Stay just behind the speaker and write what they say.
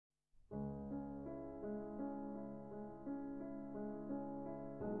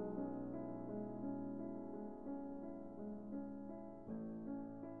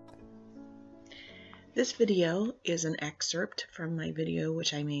This video is an excerpt from my video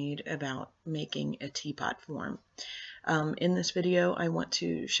which I made about making a teapot form. In this video I want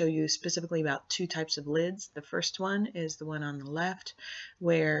to show you specifically about two types of lids. The first one is the one on the left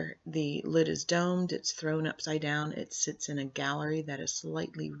where the lid is domed, it's thrown upside down, it sits in a gallery that is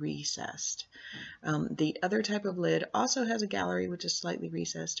slightly recessed. The other type of lid also has a gallery which is slightly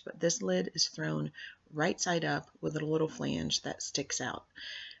recessed, but this lid is thrown right side up with a little flange that sticks out.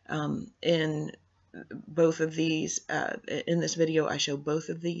 In both of these, in this video I show both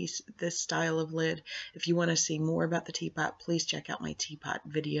of this style of lid. If you want to see more about the teapot, please check out my teapot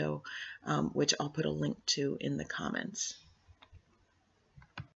video, which I'll put a link to in the comments.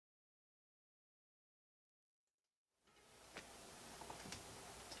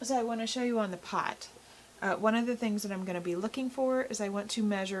 So I want to show you on the pot. One of the things that I'm going to be looking for is I want to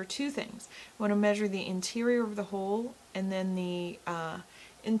measure two things. I want to measure the interior of the hole and then the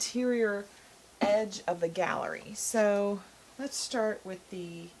interior edge of the gallery. So let's start with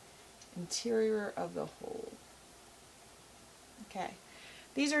the interior of the hole. Okay,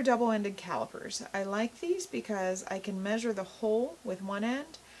 these are double-ended calipers. I like these because I can measure the hole with one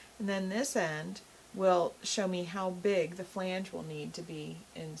end, and then this end will show me how big the flange will need to be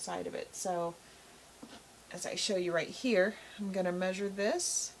inside of it. So as I show you right here, I'm going to measure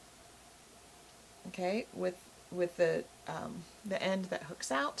this, okay, with the end that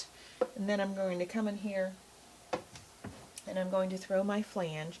hooks out, and then I'm going to come in here and I'm going to throw my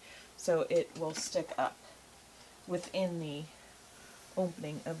flange so it will stick up within the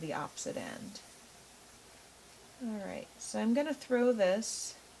opening of the opposite end. Alright, so I'm going to throw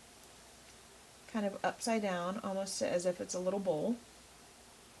this kind of upside down, almost as if it's a little bowl.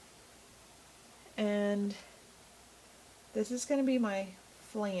 And this is going to be my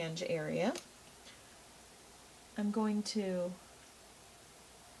flange area. I'm going to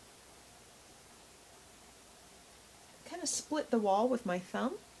kind of split the wall with my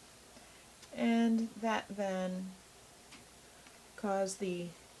thumb, and that then cause the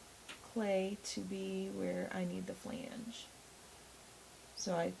clay to be where I need the flange.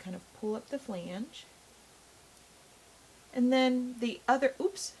 So I kind of pull up the flange, and then the other,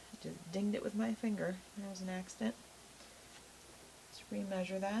 oops, I just dinged it with my finger. That was an accident. Let's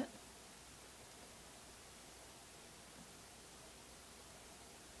remeasure that.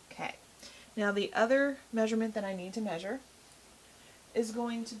 Okay, now the other measurement that I need to measure is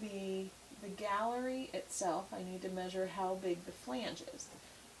going to be the gallery itself. I need to measure how big the flange is.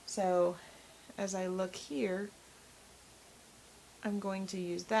 So as I look here, I'm going to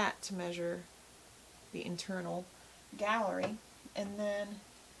use that to measure the internal gallery, and then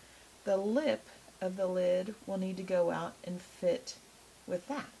the lip of the lid will need to go out and fit with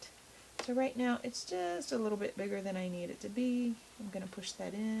that. So right now it's just a little bit bigger than I need it to be. I'm going to push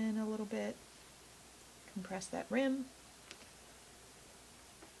that in a little bit, compress that rim,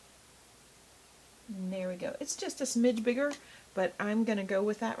 and there we go. It's just a smidge bigger, but I'm going to go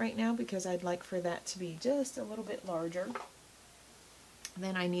with that right now because I'd like for that to be just a little bit larger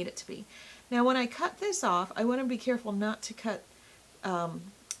than I need it to be. Now when I cut this off, I want to be careful not to cut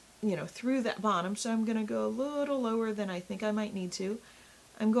you know, through that bottom, so I'm going to go a little lower than I think I might need to.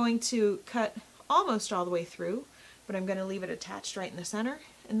 I'm going to cut almost all the way through, but I'm going to leave it attached right in the center,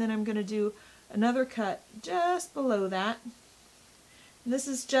 and then I'm going to do another cut just below that. And this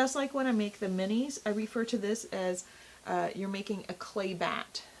is just like when I make the minis. I refer to this as you're making a clay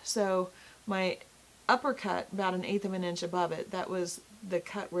bat. So my upper cut, about 1/8 of an inch above it, that was the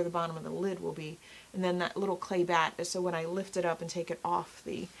cut where the bottom of the lid will be, and then that little clay bat is so when I lift it up and take it off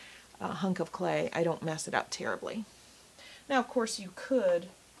the hunk of clay, I don't mess it up terribly. Now of course you could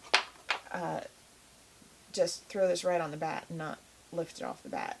just throw this right on the bat and not lift it off the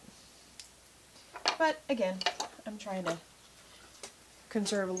bat. But again, I'm trying to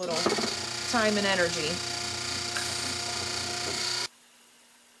conserve a little time and energy.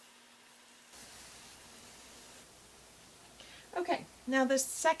 Okay, now the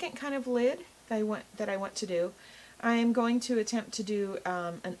second kind of lid that I want to do, I'm going to attempt to do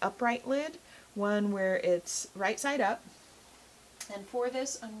an upright lid, one where it's right side up. And for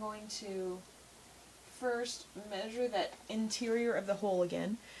this I'm going to first measure that interior of the hole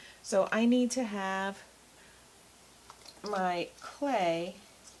again. So I need to have my clay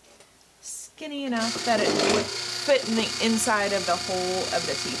skinny enough that it would fit in the inside of the hole of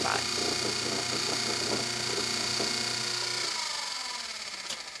the teapot.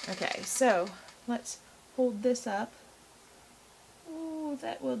 Okay, so let's hold this up. Oh,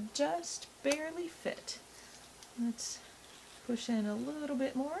 that will just barely fit. Let's push in a little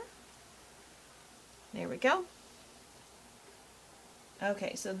bit more. There we go.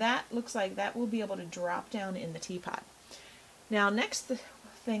 Okay, so that looks like that will be able to drop down in the teapot. Now next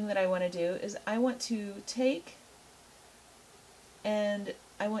thing that I want to do is I want to take and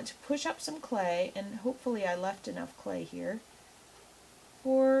I want to push up some clay, and hopefully I left enough clay here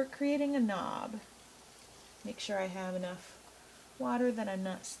for creating a knob. Make sure I have enough water that I'm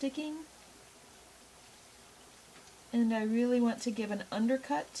not sticking. And I really want to give an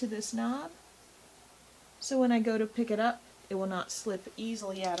undercut to this knob, so when I go to pick it up, it will not slip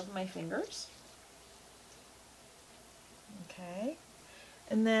easily out of my fingers. Okay,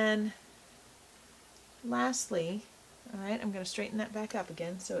 and then lastly, alright, I'm going to straighten that back up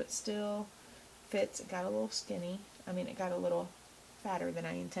again so it still fits. It got a little skinny. It got a little fatter than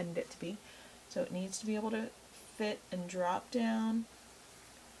I intended it to be. So it needs to be able to fit and drop down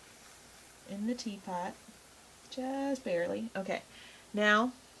in the teapot, just barely. Okay,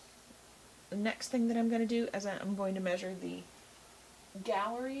 now the next thing that I'm going to do is I'm going to measure the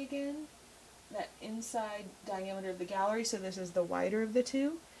gallery again, that inside diameter of the gallery, so this is the wider of the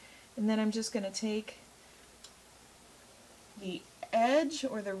two. And then I'm just going to take the edge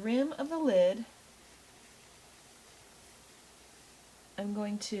or the rim of the lid, I'm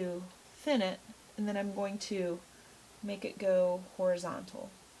going to thin it, and then I'm going to make it go horizontal.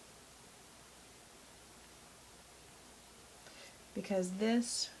 Because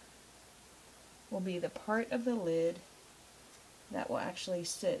this will be the part of the lid that will actually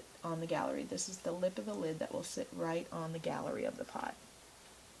sit on the gallery. This is the lip of the lid that will sit right on the gallery of the pot.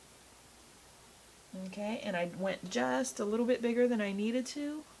 Okay, and I went just a little bit bigger than I needed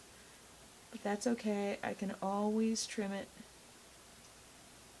to, but that's okay. I can always trim it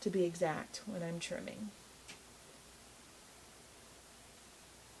to be exact when I'm trimming.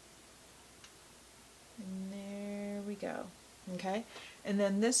 And there we go. Okay, and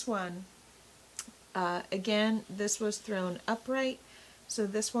then this one, again, this was thrown upright, so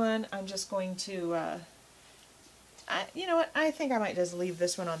this one I'm just going to, you know what, I think I might just leave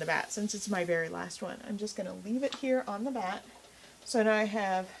this one on the bat since it's my very last one. I'm just going to leave it here on the bat. So now I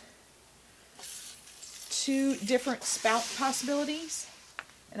have two different spout possibilities,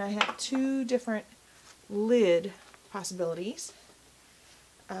 and I have two different lid possibilities.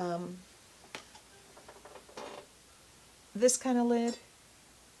 This kind of lid,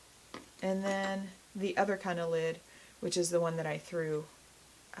 and then the other kind of lid, which is the one that I threw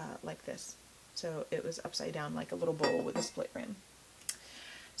like this. So it was upside down like a little bowl with a split rim.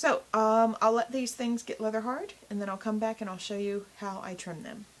 So I'll let these things get leather hard, and then I'll come back and I'll show you how I trim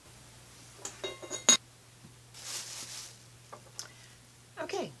them.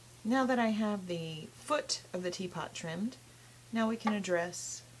 Okay, now that I have the foot of the teapot trimmed, now we can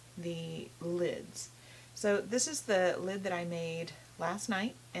address the lids. So this is the lid that I made last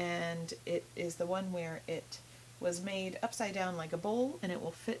night, and it is the one where it was made upside down like a bowl, and it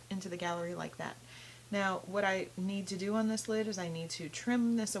will fit into the gallery like that. Now what I need to do on this lid is I need to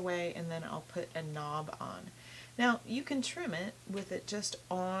trim this away, and then I'll put a knob on. Now you can trim it with it just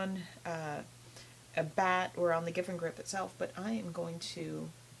on a bat or on the Giffen grip itself, but I am going to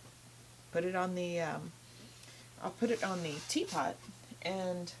put it on the I'll put it on the teapot,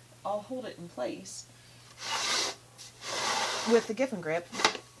 and I'll hold it in place with the Giffen grip.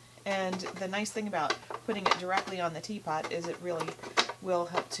 And the nice thing about putting it directly on the teapot is it really will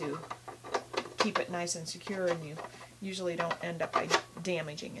help to keep it nice and secure, and you usually don't end up by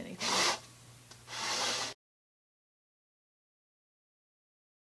damaging anything.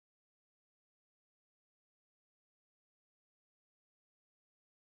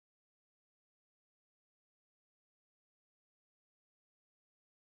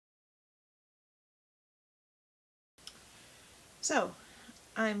 So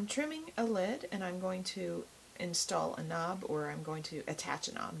I'm trimming a lid, and I'm going to install a knob, or I'm going to attach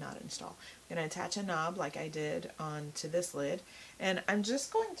a knob, not install. I'm going to attach a knob like I did onto this lid, and I'm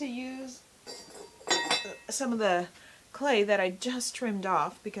just going to use some of the clay that I just trimmed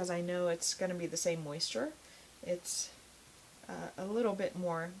off because I know it's going to be the same moisture. It's a little bit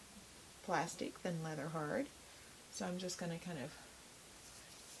more plastic than leatherhard, so I'm just going to kind of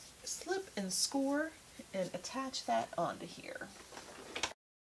slip and score and attach that onto here.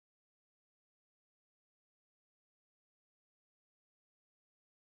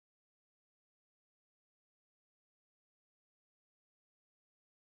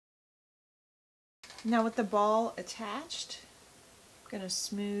 Now with the ball attached, I'm going to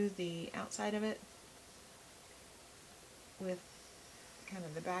smooth the outside of it with kind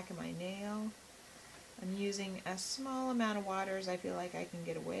of the back of my nail. I'm using a small amount of water as I feel like I can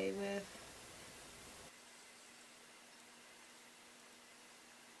get away with.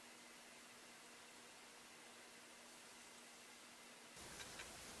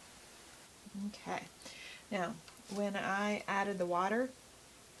 Okay, now when I added the water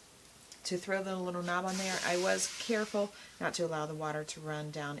to throw the little knob on there, I was careful not to allow the water to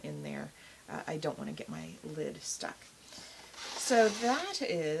run down in there. I don't want to get my lid stuck. So that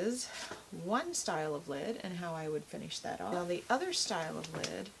is one style of lid and how I would finish that off. Now the other style of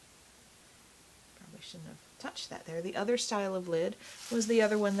lid, probably shouldn't have touched that there, the other style of lid was the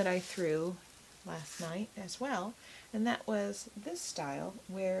other one that I threw last night as well, and that was this style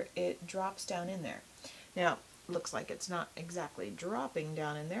where it drops down in there. Now, looks like it's not exactly dropping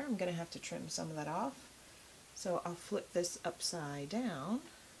down in there. I'm going to have to trim some of that off. So I'll flip this upside down.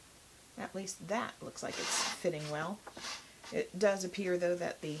 At least that looks like it's fitting well. It does appear though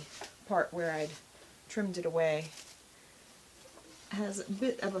that the part where I'd trimmed it away has a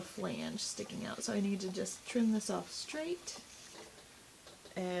bit of a flange sticking out, so I need to just trim this off straight.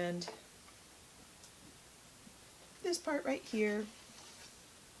 And this part right here,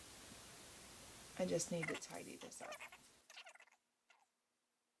 I just need to tidy this up.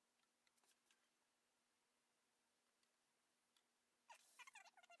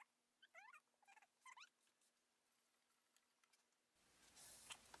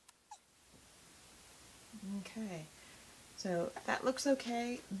 Okay, so that looks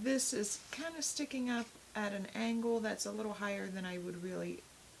okay. This is kind of sticking up at an angle that's a little higher than I would really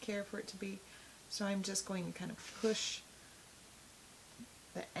care for it to be. So I'm just going to kind of push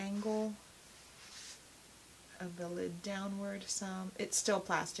the angle of the lid downward some. It's still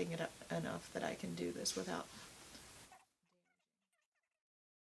plastic it up enough that I can do this without.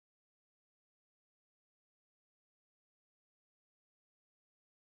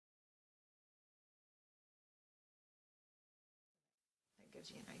 That gives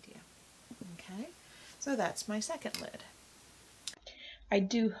you an idea. Okay, so that's my second lid. I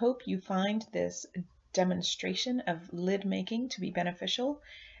do hope you find this demonstration of lid making to be beneficial,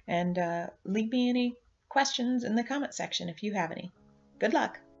 and leave me any questions in the comment section if you have any. Good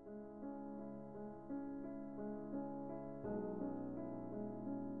luck!